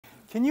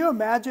Can you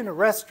imagine a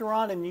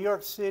restaurant in New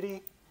York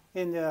City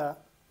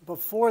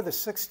before the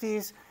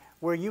 60s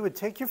where you would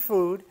take your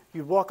food,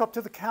 you'd walk up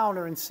to the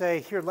counter and say,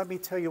 here, let me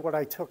tell you what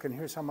I took and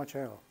here's how much I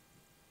owe.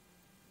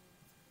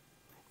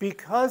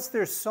 Because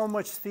there's so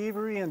much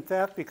thievery and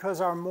theft, because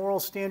our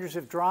moral standards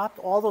have dropped,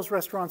 all those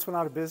restaurants went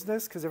out of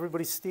business because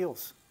everybody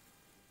steals.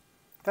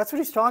 That's what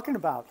he's talking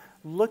about.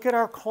 Look at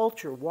our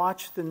culture.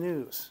 Watch the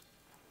news.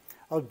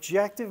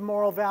 Objective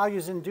moral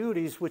values and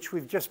duties, which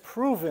we've just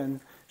proven,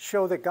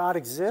 show that God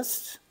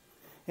exists.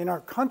 In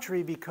our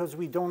country, because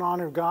we don't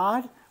honor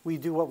God, we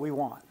do what we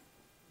want.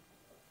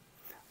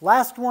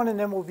 Last one, and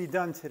then we'll be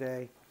done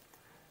today.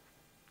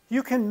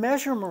 You can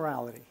measure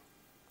morality.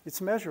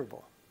 It's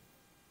measurable.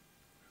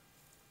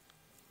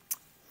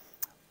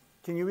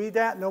 Can you read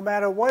that? No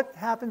matter what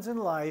happens in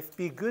life,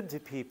 be good to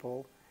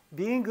people.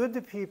 Being good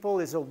to people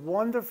is a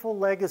wonderful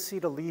legacy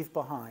to leave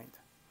behind.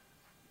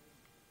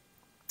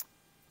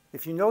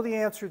 If you know the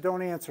answer,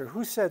 don't answer.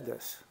 Who said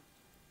this?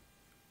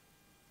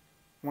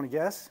 Want to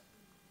guess?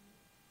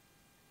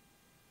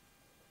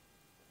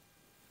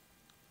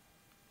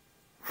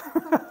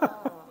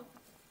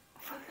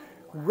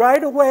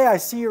 Right away, I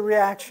see your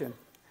reaction.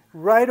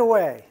 Right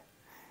away.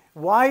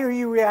 Why are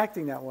you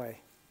reacting that way?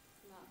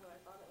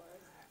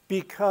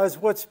 Because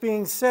what's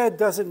being said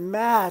doesn't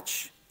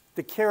match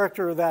the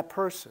character of that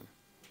person.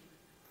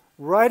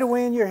 Right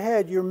away in your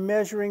head, you're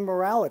measuring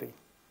morality.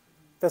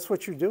 That's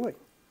what you're doing.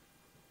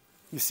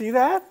 You see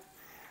that?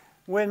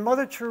 When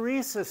Mother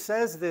Teresa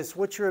says this,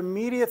 what's your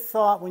immediate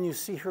thought when you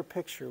see her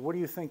picture? What do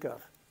you think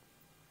of?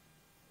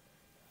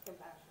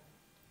 Compassion.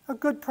 A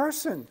good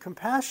person,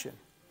 compassion.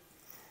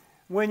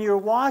 When you're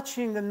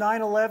watching the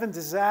 9/11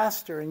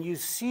 disaster and you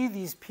see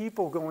these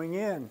people going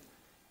in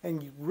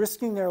and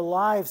risking their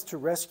lives to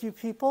rescue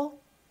people,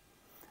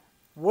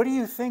 what are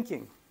you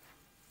thinking?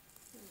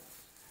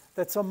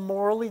 That's a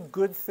morally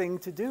good thing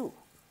to do.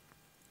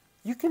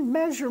 You can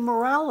measure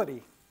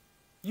morality.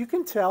 You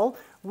can tell.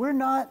 We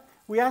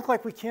act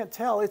like we can't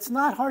tell. It's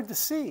not hard to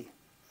see.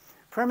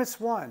 Premise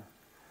one,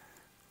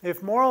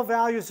 if moral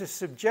values are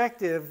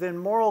subjective, then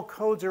moral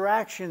codes or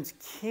actions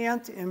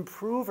can't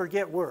improve or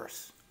get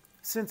worse,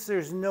 since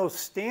there's no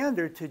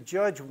standard to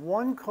judge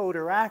one code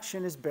or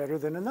action is better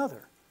than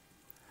another.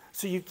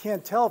 So you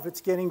can't tell if it's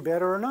getting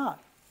better or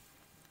not.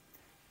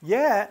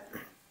 Yet,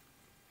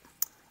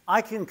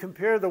 I can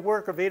compare the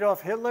work of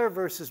Adolf Hitler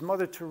versus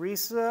Mother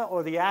Teresa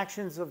or the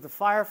actions of the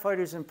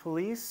firefighters and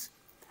police,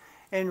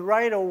 and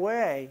right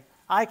away,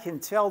 I can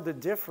tell the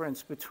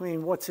difference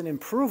between what's an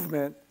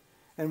improvement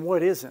and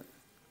what isn't.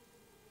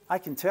 I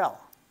can tell.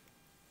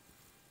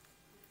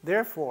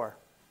 Therefore,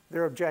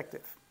 they're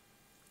objective.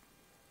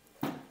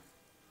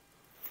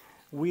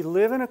 We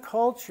live in a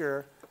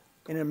culture,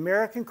 an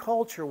American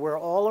culture, where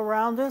all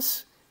around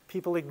us,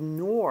 people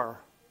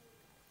ignore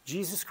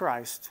Jesus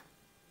Christ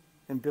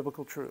and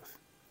biblical truth.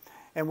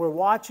 And we're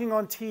watching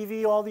on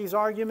TV all these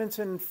arguments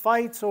and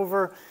fights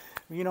over,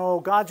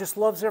 God just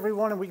loves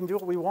everyone and we can do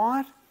what we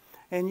want.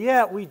 And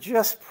yet we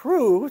just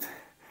proved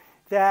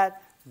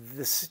that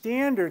the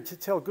standard to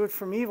tell good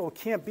from evil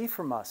can't be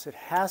from us. It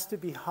has to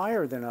be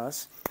higher than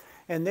us.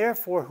 And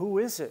therefore, who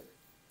is it?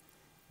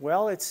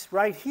 Well, it's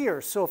right here.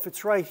 So if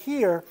it's right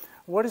here,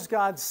 what does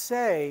God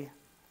say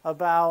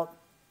about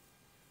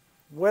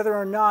whether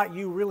or not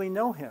you really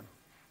know him?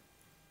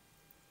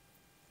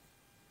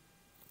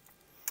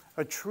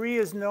 A tree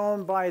is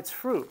known by its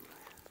fruit.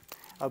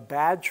 A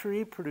bad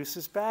tree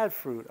produces bad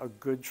fruit. A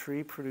good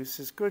tree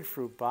produces good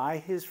fruit. By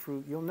his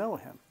fruit you'll know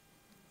him.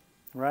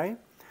 Right?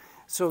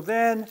 So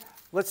then,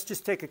 let's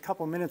just take a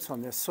couple minutes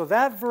on this. So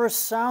that verse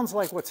sounds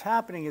like what's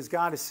happening is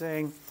God is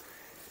saying,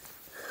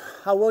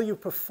 how well you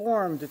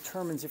perform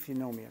determines if you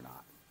know me or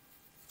not.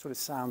 That's what it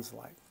sounds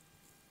like.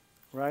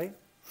 Right?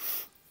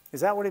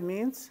 Is that what it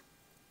means?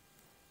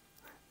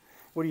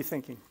 What are you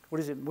thinking?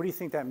 What do you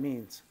think that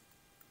means?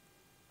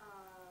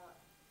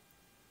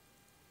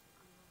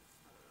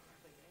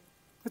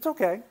 It's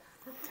okay.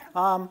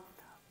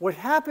 What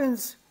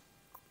happens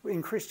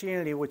in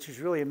Christianity, which is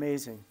really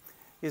amazing,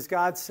 is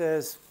God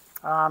says,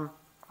 I'm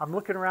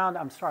looking around,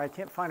 I'm sorry, I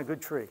can't find a good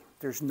tree.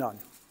 There's none.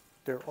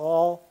 They're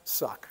all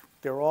suck.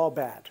 They're all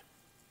bad.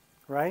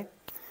 Right?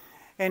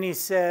 And he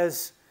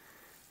says,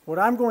 what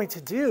I'm going to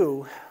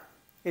do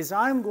is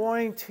I'm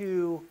going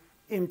to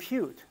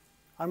impute,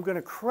 I'm going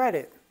to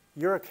credit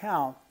your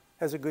account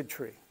as a good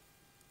tree.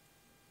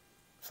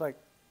 It's like,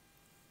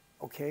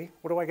 okay,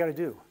 what do I got to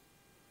do?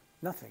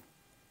 Nothing.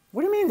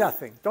 What do you mean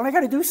nothing? Don't I got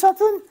to do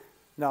something?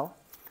 No.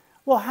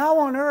 Well, how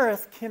on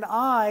earth can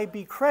I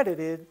be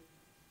credited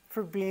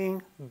for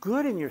being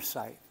good in your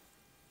sight?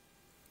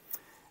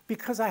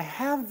 Because I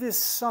have this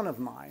son of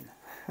mine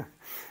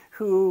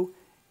who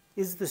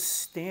is the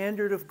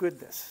standard of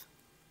goodness.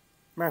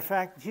 Matter of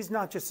fact, he's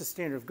not just a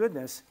standard of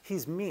goodness,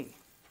 he's me.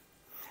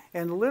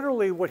 And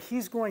literally what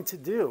he's going to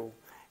do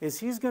is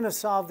he's going to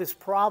solve this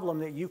problem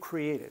that you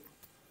created.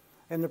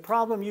 And the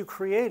problem you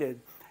created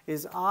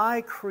is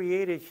I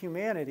created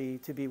humanity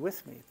to be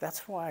with me.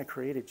 That's why I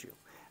created you.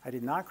 I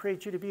did not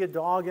create you to be a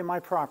dog in my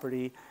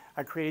property.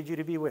 I created you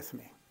to be with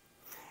me.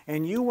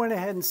 and you went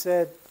ahead and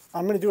said,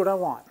 I'm going to do what I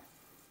want.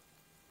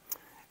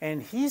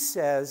 And he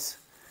says,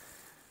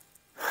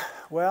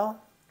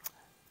 well,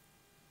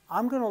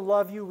 I'm going to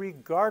love you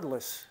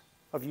regardless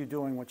of you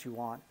doing what you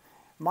want.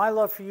 My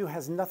love for you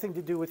has nothing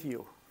to do with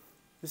you.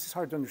 This is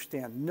hard to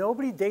understand.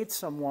 Nobody dates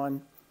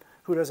someone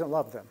who doesn't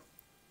love them.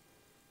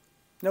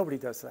 Nobody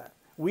does that.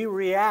 We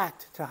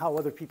react to how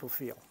other people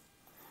feel.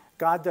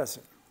 God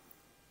doesn't.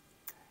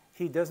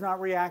 He does not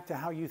react to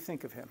how you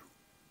think of him.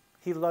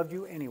 He loved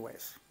you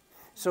anyways.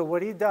 So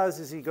what he does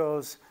is he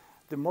goes,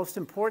 the most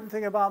important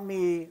thing about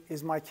me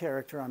is my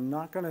character. I'm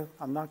not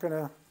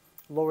gonna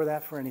lower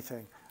that for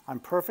anything. I'm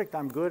perfect,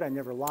 I'm good, I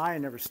never lie, I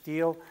never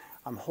steal,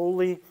 I'm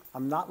holy,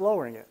 I'm not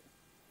lowering it.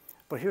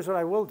 But here's what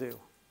I will do.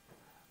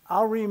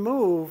 I'll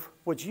remove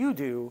what you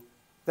do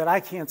that I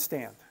can't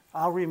stand.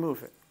 I'll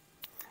remove it.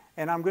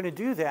 And I'm going to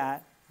do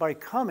that by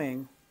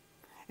coming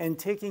and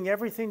taking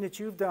everything that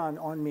you've done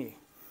on me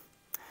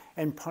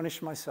and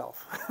punish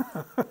myself.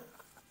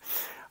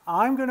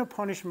 I'm going to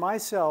punish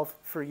myself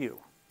for you.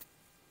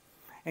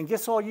 And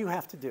guess all you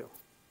have to do?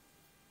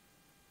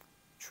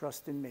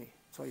 Trust in me.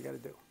 That's all you got to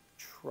do.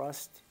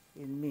 Trust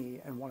in me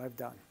and what I've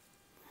done.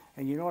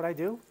 And you know what I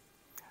do?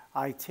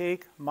 I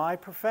take my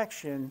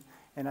perfection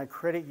and I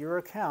credit your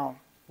account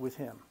with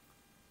him.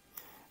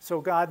 So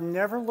God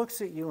never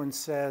looks at you and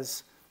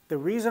says, the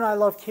reason I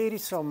love Katie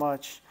so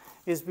much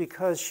is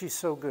because she's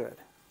so good.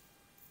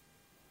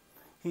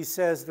 He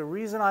says, the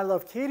reason I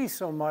love Katie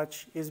so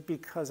much is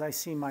because I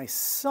see my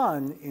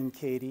son in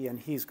Katie and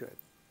he's good.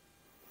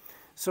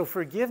 So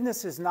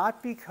forgiveness is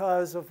not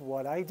because of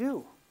what I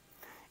do.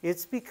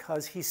 It's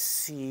because he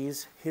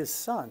sees his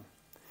son.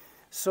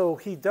 So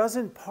he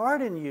doesn't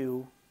pardon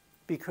you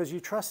because you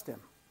trust him.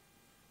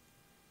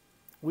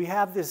 We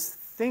have this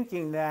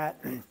thinking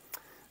that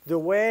the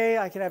way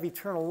I can have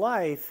eternal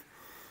life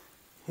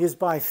is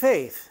by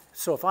faith.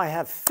 So if I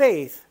have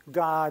faith,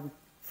 God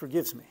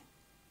forgives me.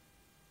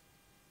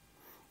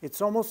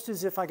 It's almost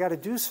as if I got to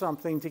do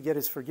something to get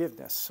his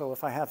forgiveness. So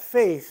if I have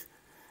faith,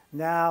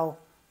 now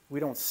we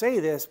don't say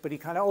this, but he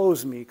kind of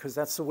owes me because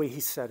that's the way he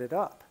set it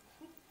up.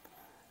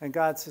 And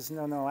God says,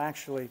 no,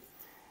 actually,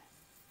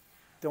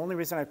 the only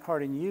reason I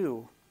pardon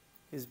you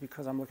is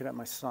because I'm looking at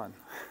my son.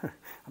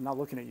 I'm not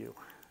looking at you.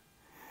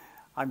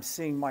 I'm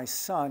seeing my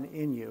son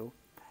in you,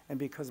 and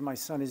because my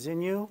son is in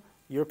you,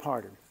 you're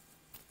pardoned.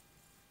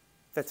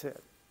 That's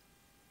it.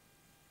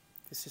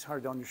 This is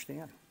hard to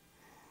understand.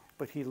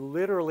 But he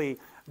literally,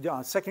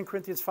 2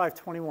 Corinthians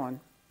 5:21,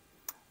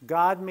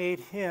 God made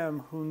him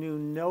who knew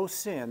no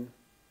sin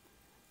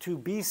to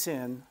be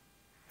sin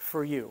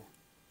for you,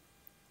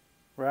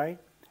 right?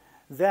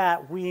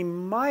 That we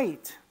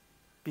might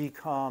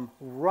become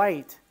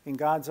right in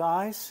God's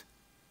eyes,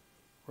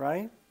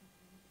 right?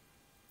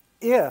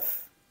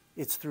 If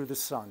it's through the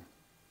Son.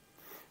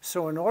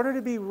 So in order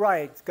to be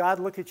right, God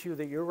look at you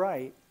that you're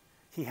right,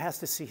 he has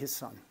to see his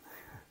son.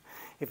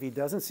 If he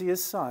doesn't see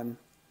his son,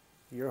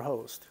 you're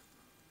hosed.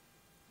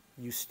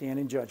 You stand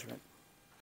in judgment.